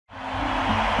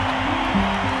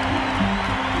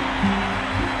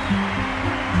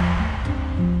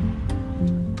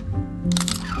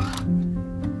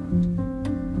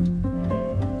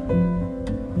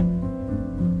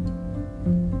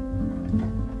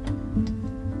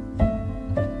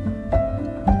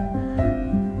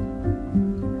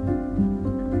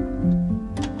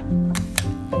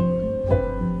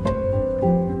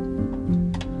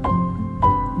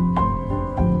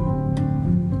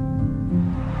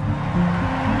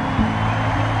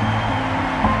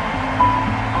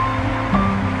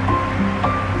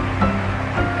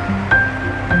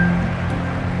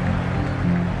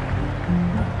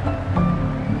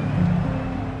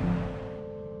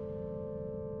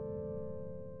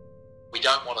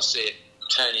don't want to see it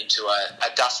turn into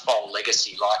a Dust Bowl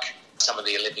legacy like some of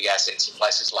the Olympic assets in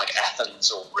places like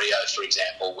Athens or Rio, for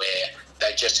example, where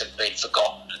they just have been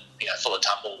forgotten and, you know, full of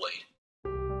tumbleweed.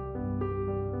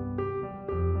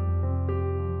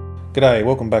 G'day,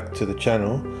 welcome back to the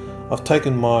channel. I've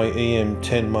taken my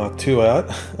EM10 Mark II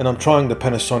out and I'm trying the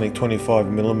Panasonic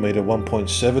 25mm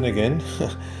 1.7 again.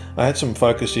 I had some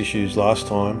focus issues last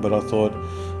time, but I thought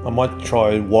I might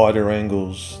try wider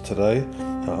angles today.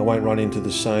 I won't run into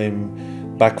the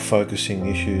same back focusing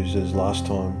issues as last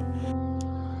time.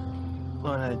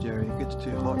 Oh no, Jerry, it gets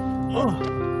too hot. Oh,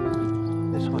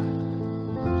 this way.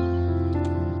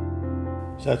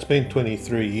 So it's been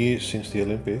 23 years since the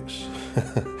Olympics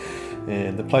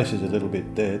and the place is a little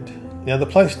bit dead. Now the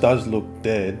place does look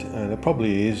dead, and it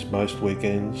probably is most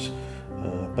weekends,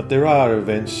 but there are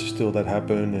events still that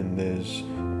happen, and there's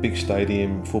big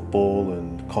stadium football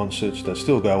and concerts that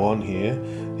still go on here.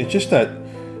 It's just that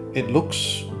it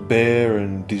looks bare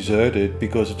and deserted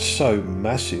because it's so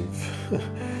massive.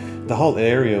 The whole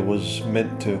area was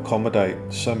meant to accommodate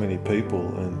so many people,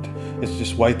 and it's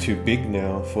just way too big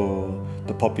now for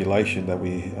the population that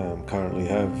we currently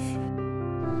have.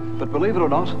 But believe it or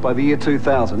not, by the year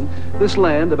 2000, this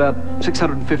land, about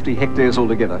 650 hectares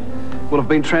altogether, will have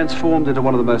been transformed into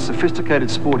one of the most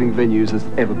sophisticated sporting venues that's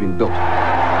ever been built.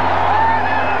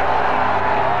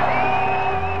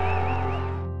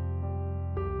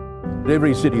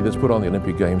 Every city that's put on the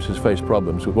Olympic Games has faced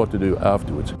problems with what to do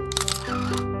afterwards.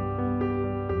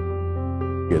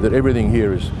 Yeah, that everything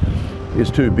here is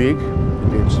too big,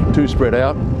 it's too spread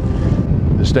out.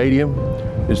 The stadium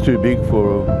is too big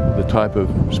for the type of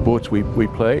sports we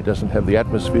play. It doesn't have the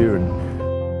atmosphere and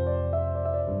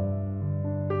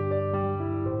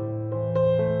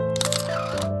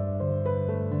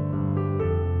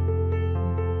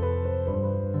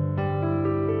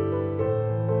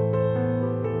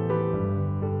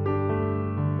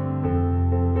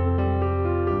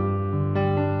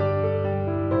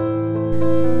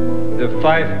the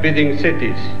 5 bidding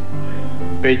cities: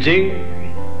 Beijing,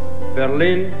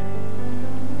 Berlin,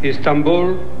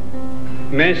 Istanbul,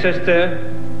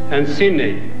 Manchester and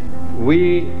Sydney.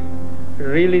 We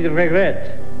really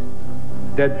regret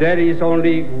that there is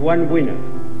only one winner,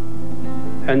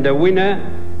 and the winner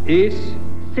is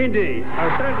Sydney,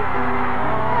 Australia.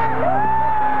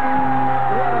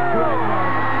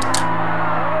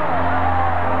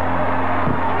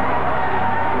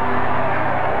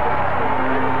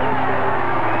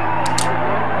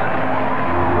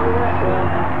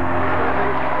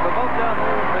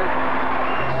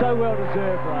 So well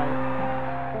deserved, right?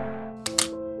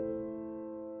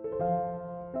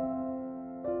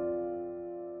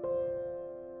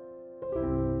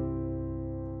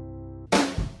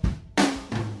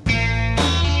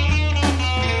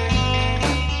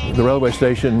 the railway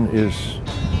station is,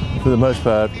 for the most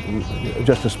part,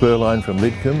 just a spur line from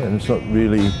Lidcombe, and it's not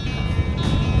really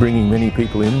bringing many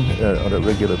people in on a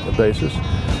regular basis.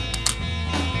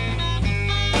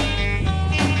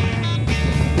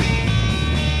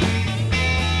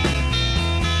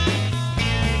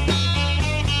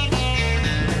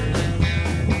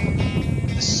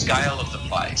 The scale of the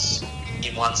place,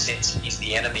 in one sense, is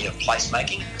the enemy of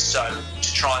placemaking. So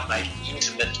to try and make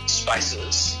intimate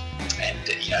spaces and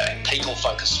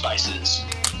people-focused spaces,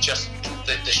 just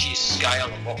the sheer scale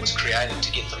of what was created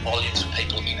to get the volumes of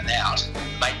people in and out,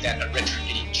 make that a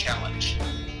retrofitting challenge.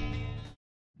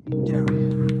 Jerry,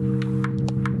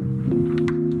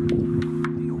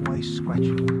 you're always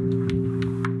scratching.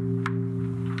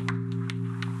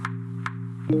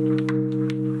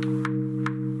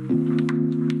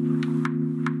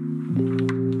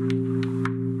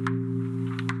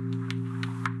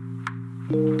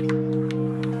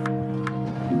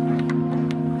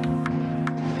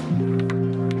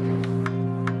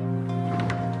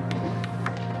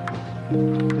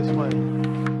 This way.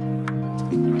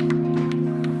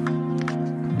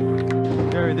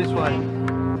 Jerry, this way.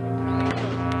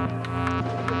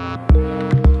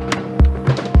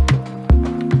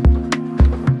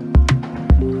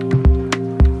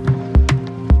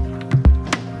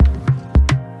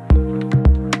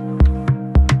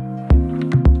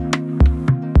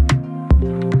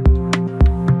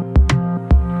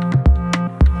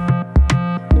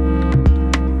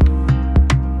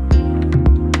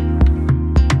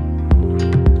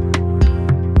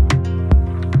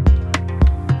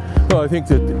 Well, I think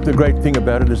that the great thing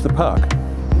about it is the park,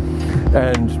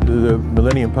 and the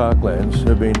Millennium Parklands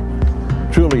have been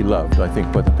truly loved, I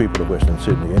think, by the people of Western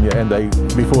Sydney, and they,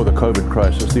 before the COVID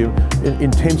crisis, the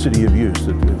intensity of use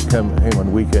that came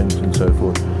on weekends and so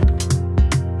forth.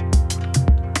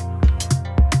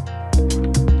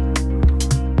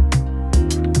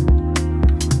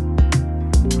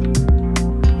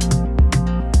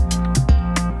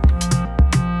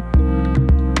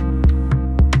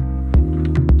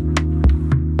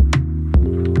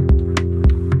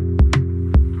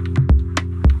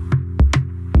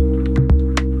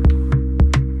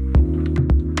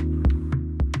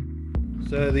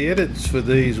 So the edits for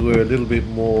these were a little bit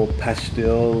more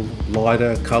pastel,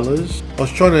 lighter colours. I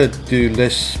was trying to do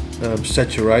less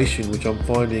saturation, which I'm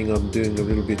finding I'm doing a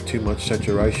little bit too much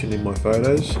saturation in my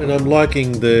photos, and I'm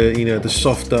liking the the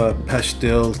softer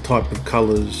pastel type of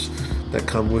colours that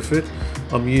come with it.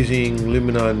 I'm using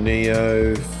Luminar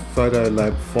Neo, Photo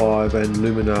Lab 5 and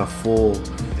Luminar 4.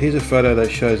 Here's a photo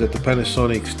that shows that the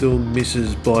Panasonic still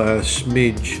misses by a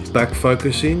smidge back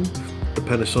focusing. The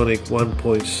Panasonic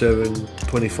 1.7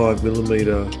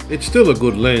 25mm. It's still a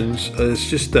good lens, it's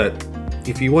just that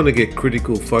if you want to get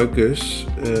critical focus,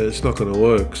 it's not going to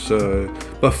work. So,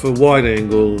 but for wide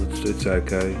angle, it's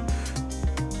okay.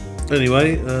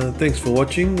 Anyway, thanks for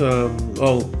watching.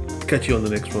 I'll catch you on the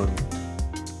next one.